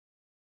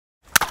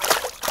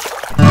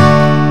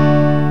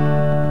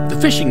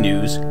Fishing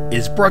news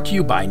is brought to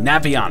you by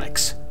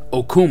Navionics,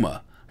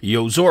 Okuma,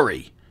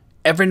 Yozori,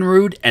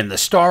 Evinrude, and the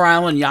Star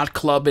Island Yacht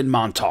Club in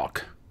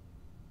Montauk.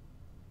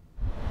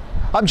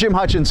 I'm Jim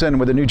Hutchinson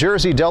with the New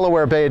Jersey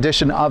Delaware Bay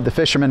edition of the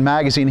Fisherman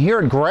magazine here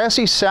at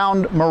Grassy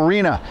Sound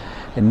Marina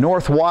in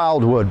North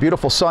Wildwood.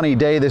 Beautiful sunny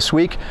day this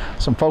week.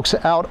 Some folks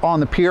out on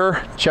the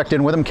pier, checked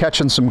in with them,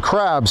 catching some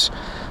crabs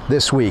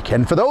this week.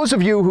 And for those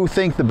of you who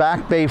think the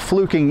Back Bay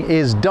fluking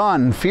is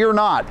done, fear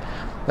not.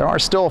 There are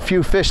still a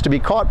few fish to be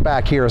caught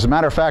back here. As a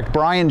matter of fact,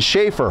 Brian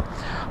Schaefer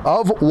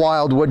of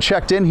Wildwood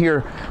checked in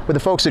here with the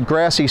folks at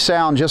Grassy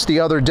Sound just the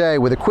other day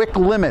with a quick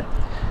limit,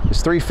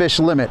 his 3-fish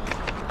limit,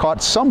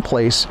 caught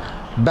someplace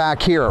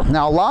back here.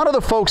 Now, a lot of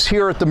the folks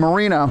here at the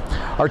marina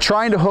are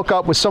trying to hook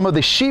up with some of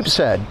the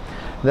sheepshead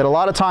that a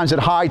lot of times at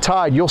high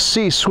tide you'll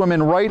see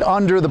swimming right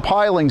under the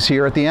pilings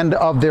here at the end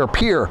of their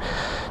pier.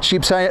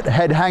 Sheepshead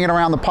hanging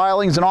around the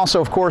pilings, and also,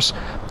 of course,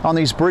 on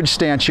these bridge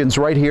stanchions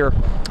right here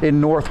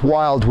in North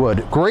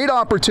Wildwood. Great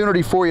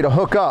opportunity for you to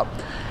hook up,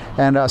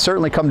 and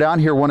certainly come down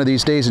here one of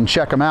these days and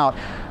check them out.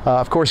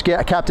 Of course,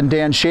 Captain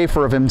Dan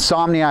Schaefer of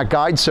Insomniac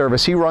Guide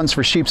Service, he runs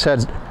for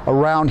sheepshead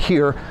around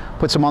here,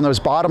 puts them on those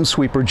bottom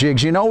sweeper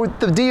jigs. You know what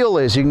the deal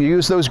is. You can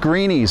use those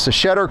greenies, the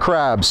shedder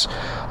crabs,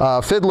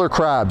 fiddler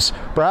crabs,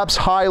 perhaps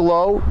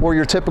high-low or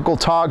your typical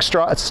tog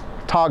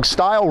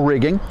style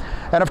rigging,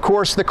 and of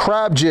course the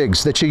crab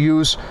jigs that you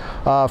use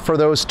for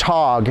those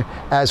tog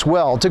as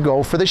well to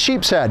go for the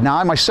sheepshead. Now,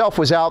 I myself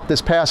was out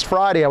this past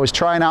Friday. I was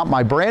trying out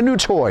my brand new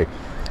toy,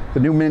 the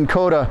new Minn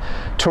Kota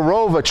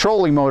Tarova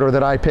trolling motor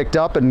that I picked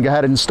up and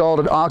had installed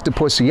at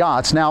Octopus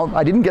Yachts. Now,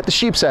 I didn't get the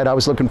sheepshead I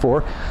was looking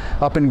for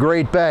up in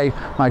Great Bay.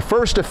 My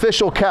first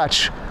official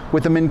catch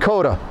with the Minn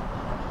Kota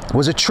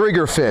was a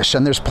triggerfish,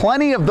 and there's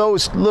plenty of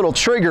those little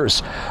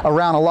triggers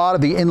around a lot of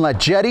the inlet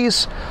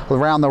jetties,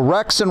 around the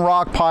wrecks and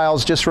rock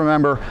piles. Just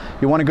remember,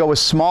 you want to go with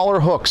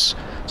smaller hooks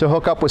to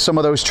hook up with some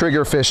of those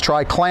triggerfish.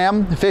 Try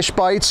clam, fish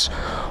bites,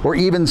 or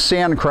even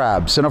sand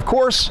crabs. And of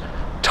course,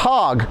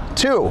 tog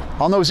too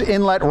on those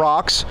inlet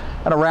rocks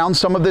and around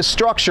some of this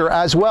structure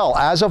as well.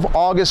 As of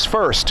August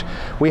 1st,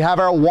 we have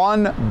our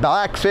one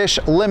blackfish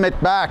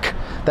limit back,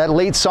 that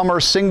late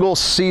summer single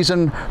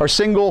season or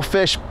single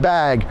fish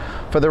bag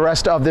for the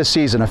rest of this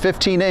season, a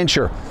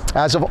 15-incher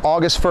as of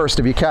August 1st.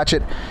 If you catch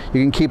it,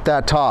 you can keep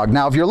that tog.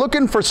 Now, if you're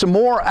looking for some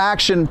more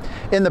action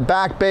in the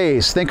back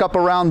bays, think up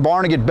around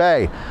Barnegat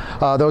Bay.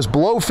 Those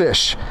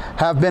blowfish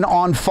have been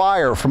on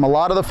fire from a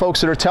lot of the folks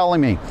that are telling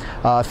me.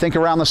 Think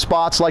around the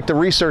spots like the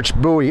research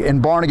buoy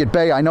in Barnegat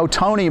Bay. I know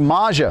Tony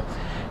Maja,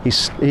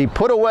 he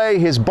put away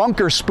his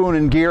bunker spoon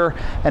and gear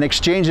and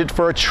exchanged it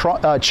for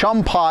a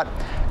chum pot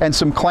and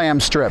some clam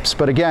strips.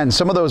 But again,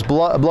 some of those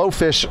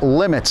blowfish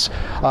limits,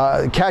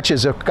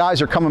 catches,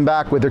 guys are coming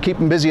back with. They're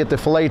keeping busy at the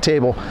fillet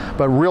table,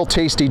 but real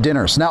tasty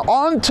dinners. Now,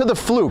 on to the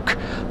fluke,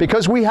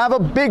 because we have a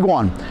big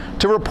one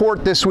to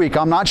report this week.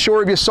 I'm not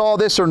sure if you saw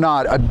this or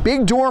not. A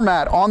big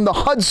doormat on the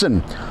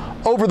Hudson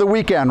over the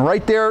weekend,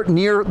 right there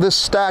near the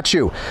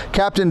statue.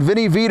 Captain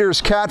Vinnie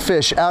Veter's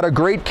Katfish out of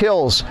Great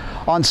Kills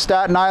on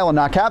Staten Island.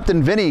 Now,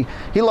 Captain Vinnie,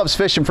 he loves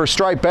fishing for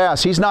striped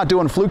bass. He's not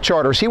doing fluke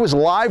charters. He was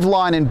live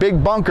lining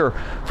big bunker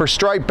for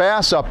striped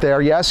bass up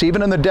there. Yes,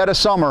 even in the dead of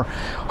summer,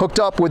 hooked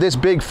up with this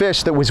big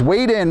fish that was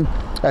weighed in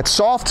at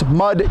Soft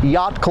Mud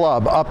Yacht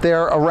Club up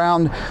there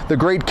around the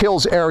Great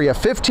Kills area.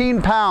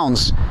 15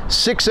 pounds,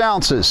 6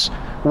 ounces.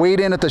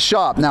 Weighed in at the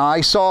shop. Now, I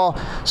saw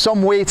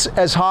some weights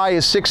as high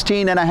as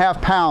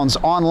 16.5 pounds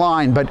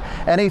online, but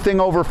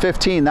anything over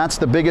 15, that's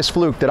the biggest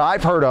fluke that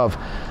I've heard of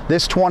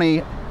this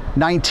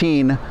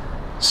 2019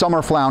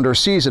 summer flounder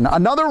season.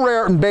 Another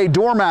rare bay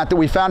doormat that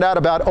we found out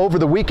about over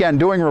the weekend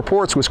doing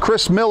reports was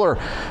Chris Miller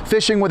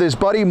fishing with his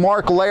buddy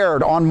Mark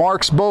Laird on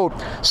Mark's boat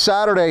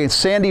Saturday at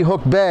Sandy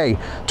Hook Bay.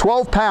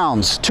 12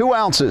 pounds, 2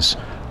 ounces.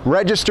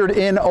 Registered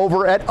in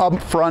over at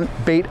Upfront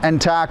Bait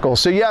and Tackle.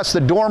 So yes, the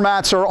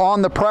doormats are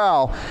on the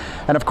prowl,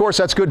 and of course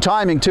that's good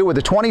timing too with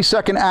the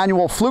 22nd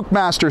annual Fluke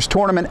Masters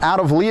tournament out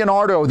of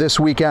Leonardo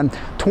this weekend.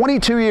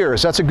 22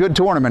 years, that's a good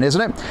tournament,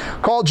 isn't it?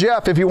 Call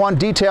Jeff if you want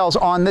details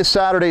on this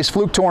Saturday's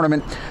Fluke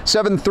tournament,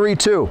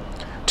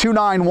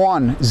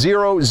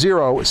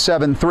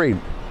 732-291-0073.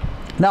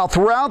 Now,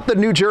 throughout the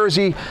New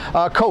Jersey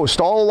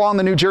coast, all along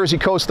the New Jersey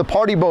coast, the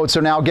party boats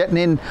are now getting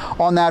in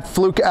on that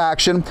fluke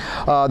action.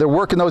 They're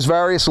working those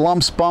various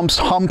lumps, bumps,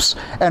 humps,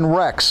 and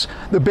wrecks.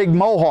 The big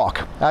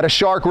Mohawk out of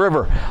Shark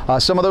River.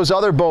 Some of those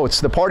other boats,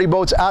 the party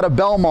boats out of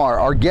Belmar,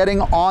 are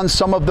getting on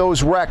some of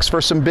those wrecks for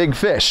some big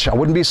fish. I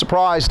wouldn't be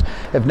surprised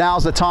if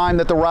now's the time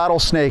that the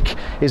rattlesnake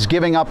is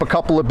giving up a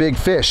couple of big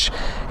fish.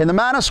 In the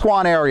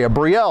Manasquan area,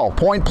 Brielle,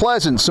 Point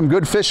Pleasant, some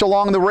good fish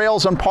along the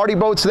rails on party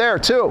boats there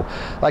too,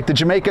 like the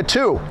Jamaica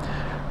 2.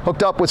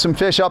 Hooked up with some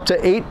fish up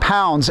to 8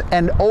 pounds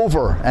and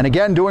over. And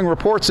again, doing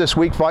reports this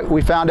week,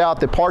 we found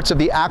out that parts of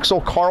the Axel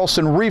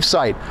Carlson reef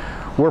site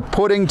were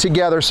putting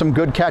together some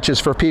good catches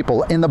for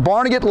people. In the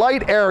Barnegat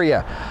Light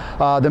area,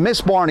 the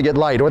Miss Barnegat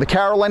Light or the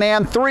Carolyn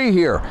Ann 3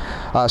 here,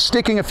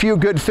 sticking a few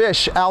good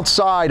fish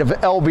outside of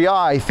LBI.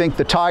 I think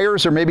the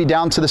tires are maybe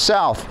down to the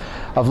south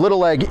of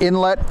Little Egg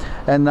Inlet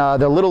and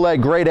the Little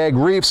Egg Great Egg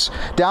Reefs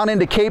down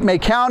into Cape May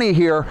County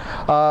here,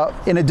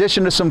 in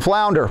addition to some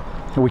flounder,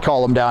 we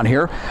call them down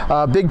here.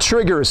 Big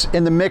triggers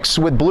in the mix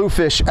with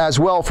bluefish as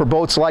well for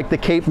boats like the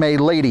Cape May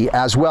Lady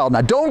as well.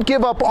 Now don't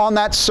give up on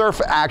that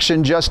surf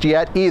action just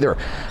yet either.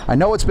 I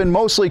know it's been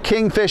mostly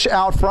kingfish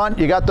out front.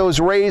 You got those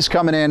rays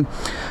coming in,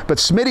 but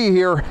Smitty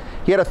here,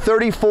 he had a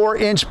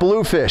 34-inch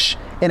bluefish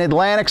in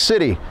Atlantic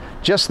City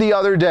just the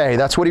other day.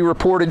 That's what he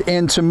reported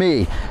in to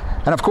me.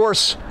 And of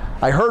course,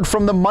 I heard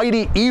from the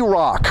mighty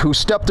E-Rock, who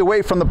stepped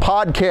away from the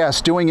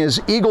podcast doing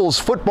his Eagles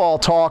football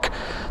talk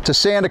to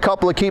sand a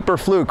couple of keeper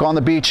fluke on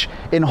the beach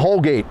in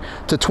Holgate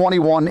to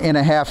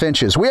 21.5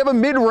 inches. We have a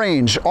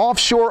mid-range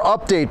offshore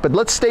update, but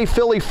let's stay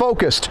Philly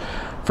focused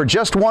for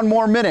just one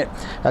more minute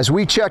as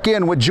we check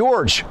in with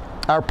George,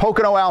 our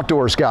Pocono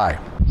Outdoors guy.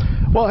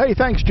 Well, hey,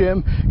 thanks,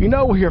 Jim. You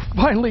know, we're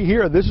finally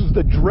here. This is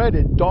the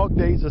dreaded dog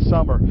days of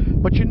summer.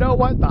 But you know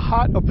what? The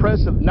hot,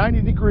 oppressive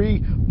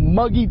 90-degree,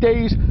 muggy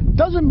days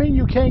doesn't mean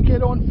you can't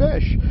get on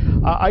fish.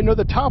 I know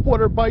the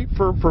topwater bite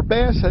for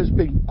bass has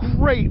been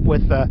great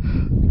with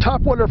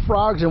topwater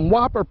frogs and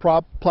whopper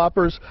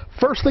ploppers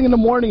first thing in the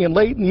morning and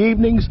late in the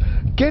evenings,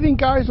 getting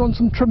guys on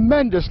some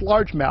tremendous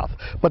largemouth.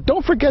 But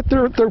don't forget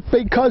their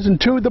big cousin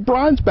too, the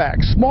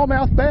bronzeback,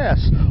 smallmouth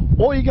bass.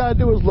 All you gotta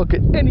do is look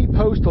at any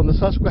post on the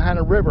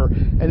Susquehanna River,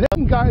 and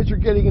then guys are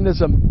getting into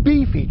some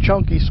beefy,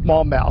 chunky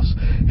smallmouths.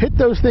 Hit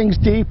those things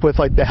deep with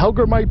like the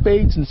Helgermite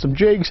baits and some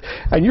jigs,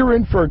 and you're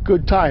in for a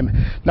good time.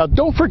 Now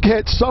don't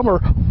forget, summer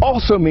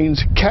also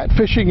means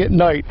catfishing at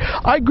night.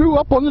 I grew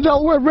up on the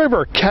Delaware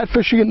River.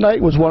 Catfishing at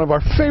night was one of our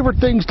favorite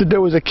things to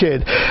do as a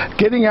kid.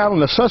 Getting out on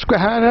the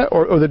Susquehanna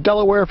or the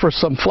Delaware for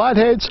some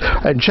flatheads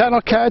and channel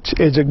cats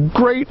is a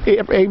great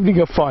evening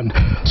of fun.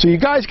 So you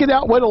guys get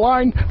out, wet a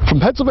line. From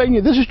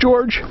Pennsylvania, this is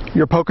George,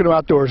 your Pocono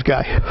Outdoors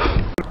guy.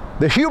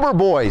 The Huber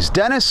boys,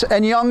 Dennis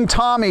and young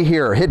Tommy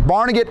here, hit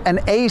Barnegat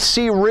and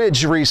AC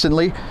Ridge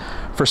recently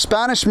for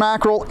Spanish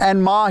mackerel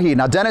and mahi.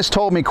 Now Dennis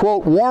told me,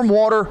 quote, warm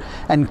water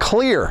and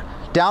clear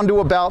down to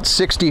about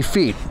 60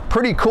 feet.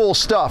 Pretty cool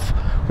stuff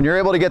when you're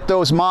able to get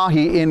those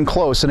mahi in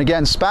close. And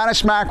again,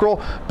 Spanish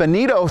mackerel,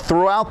 bonito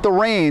throughout the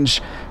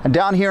range. And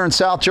down here in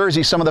South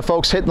Jersey, some of the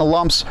folks hitting the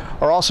lumps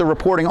are also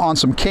reporting on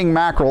some king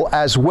mackerel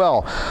as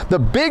well. The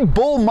big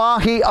bull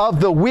mahi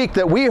of the week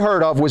that we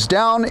heard of was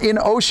down in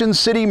Ocean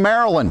City,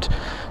 Maryland,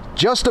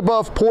 just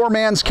above Poor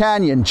Man's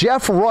Canyon.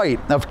 Jeff Wright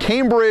of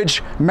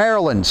Cambridge,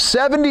 Maryland,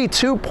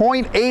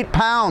 72.8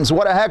 pounds.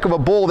 What a heck of a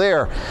bull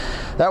there.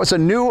 That was a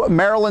new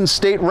Maryland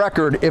state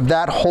record if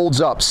that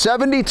holds up.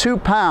 72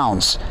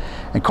 pounds.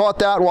 And caught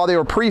that while they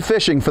were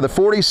pre-fishing for the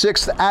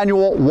 46th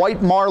annual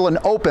White Marlin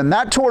Open.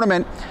 That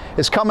tournament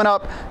is coming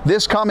up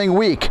this coming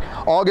week,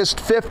 August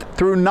 5th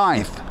through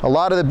 9th. A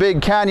lot of the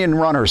big canyon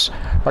runners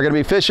are going to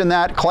be fishing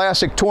that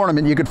classic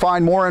tournament. You can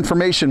find more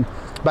information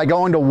by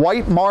going to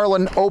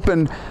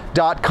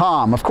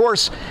whitemarlinopen.com. Of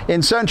course,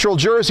 in Central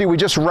Jersey, we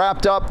just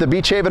wrapped up the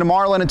Beach Haven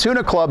Marlin and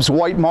Tuna Club's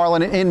White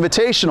Marlin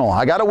Invitational.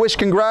 I got to wish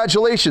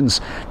congratulations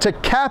to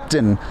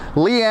Captain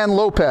Leanne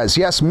Lopez.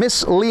 Yes,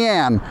 Miss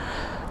Leanne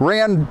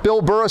ran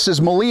Bill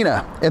Burris's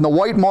Molina in the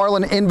White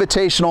Marlin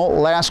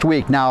Invitational last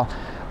week. Now,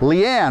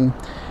 Leanne,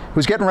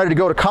 who's getting ready to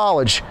go to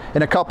college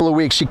in a couple of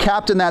weeks, she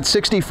captained that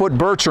 60-foot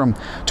Bertram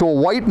to a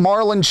White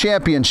Marlin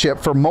championship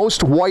for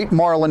most white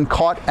marlin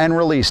caught and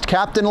released.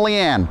 Captain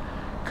Leanne,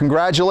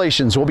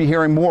 congratulations. We'll be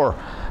hearing more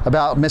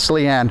about Miss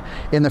Leanne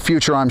in the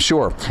future, I'm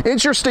sure.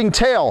 Interesting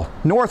tale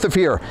north of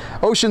here,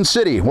 Ocean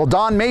City. Well,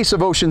 Don Mace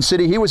of Ocean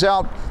City, he was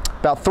out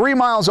about 3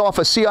 miles off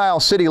of Sea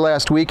Isle City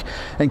last week,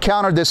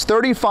 encountered this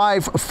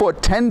 35-foot,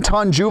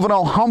 10-ton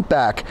juvenile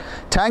humpback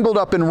tangled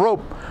up in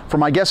rope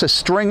from, I guess, a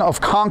string of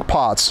conch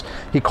pots.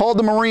 He called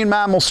the Marine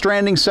Mammal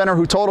Stranding Center,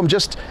 who told him,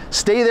 just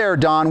stay there,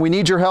 Don. We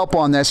need your help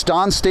on this.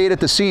 Don stayed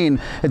at the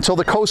scene until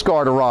the Coast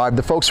Guard arrived.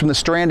 The folks from the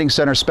Stranding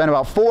Center spent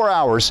about 4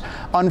 hours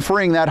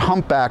unfreeing that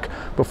humpback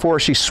before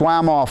she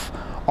swam off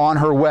on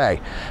her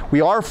way. We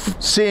are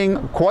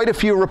seeing quite a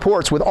few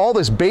reports with all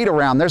this bait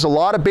around. There's a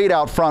lot of bait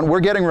out front. We're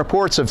getting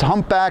reports of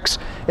humpbacks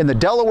in the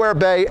Delaware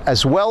Bay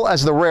as well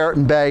as the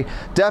Raritan Bay.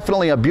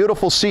 Definitely a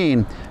beautiful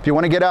scene. If you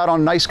want to get out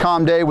on a nice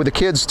calm day with the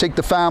kids, take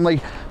the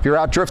family. If you're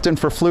out drifting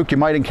for fluke, you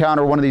might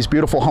encounter one of these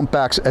beautiful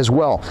humpbacks as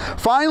well.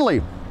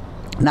 Finally,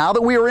 now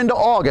that we are into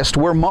August,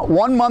 we're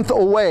 1 month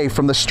away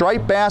from the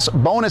striped bass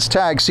bonus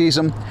tag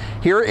season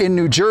here in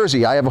New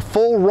Jersey. I have a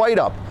full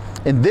write-up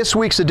in this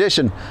week's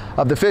edition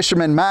of the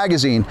Fisherman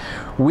magazine.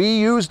 We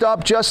used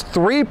up just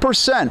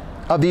 3%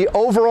 of the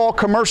overall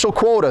commercial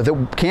quota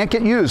that can't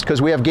get used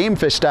because we have game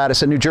fish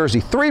status in New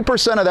Jersey.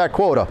 3% of that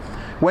quota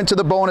went to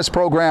the bonus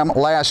program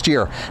last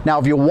year. Now,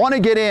 if you want to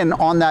get in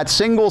on that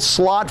single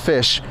slot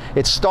fish,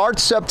 it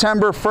starts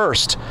September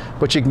 1st,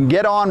 but you can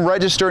get on,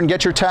 register, and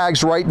get your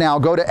tags right now.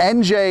 Go to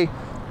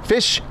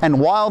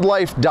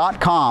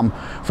njfishandwildlife.com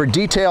for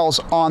details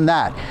on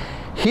that.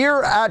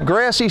 Here at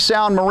Grassy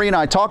Sound Marina,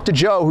 I talked to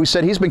Joe, who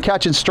said he's been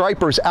catching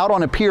stripers out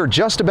on a pier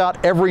just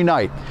about every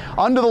night,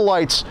 under the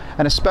lights,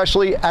 and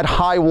especially at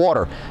high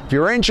water. If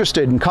you're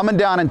interested in coming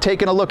down and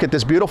taking a look at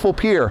this beautiful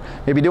pier,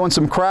 maybe doing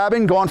some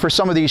crabbing, going for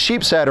some of these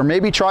sheepshead, or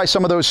maybe try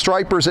some of those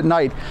stripers at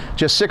night,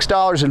 just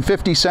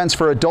 $6.50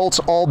 for adults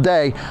all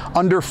day,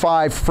 under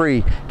 $5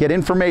 free. Get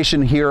information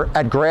here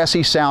at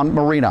Grassy Sound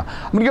Marina.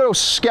 I'm going to go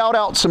scout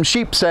out some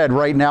sheepshead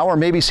right now, or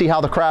maybe see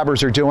how the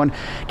crabbers are doing.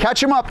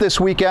 Catch them up this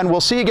weekend. We'll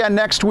see you again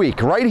next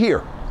week, right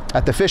here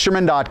at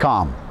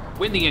thefisherman.com.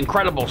 Win the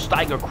incredible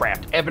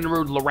Steigercraft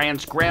Evinrude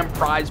Lowrance Grand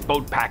Prize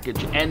Boat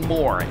Package and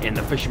more in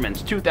the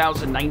Fisherman's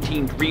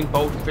 2019 Dream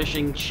Boat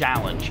Fishing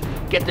Challenge.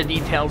 Get the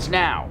details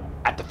now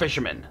at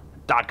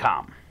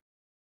thefisherman.com.